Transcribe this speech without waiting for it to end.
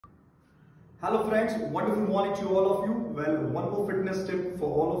Hello friends, wonderful morning to all of you. Well, one more fitness tip for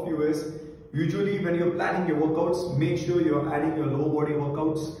all of you is, usually when you're planning your workouts, make sure you're adding your lower body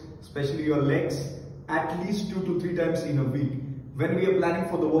workouts, especially your legs, at least 2 to 3 times in a week. When we are planning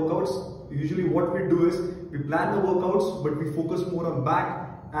for the workouts, usually what we do is, we plan the workouts, but we focus more on back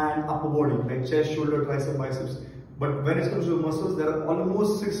and upper body, like chest, shoulder, tricep, biceps. But when it comes to muscles, there are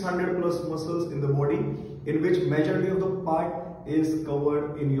almost 600 plus muscles in the body, in which majority of the part is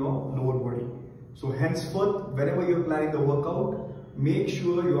covered in your lower body. So henceforth, whenever you're planning the workout, make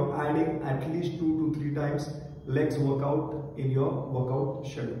sure you're adding at least 2 to 3 times legs workout in your workout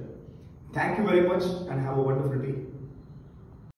schedule. Thank you very much and have a wonderful day.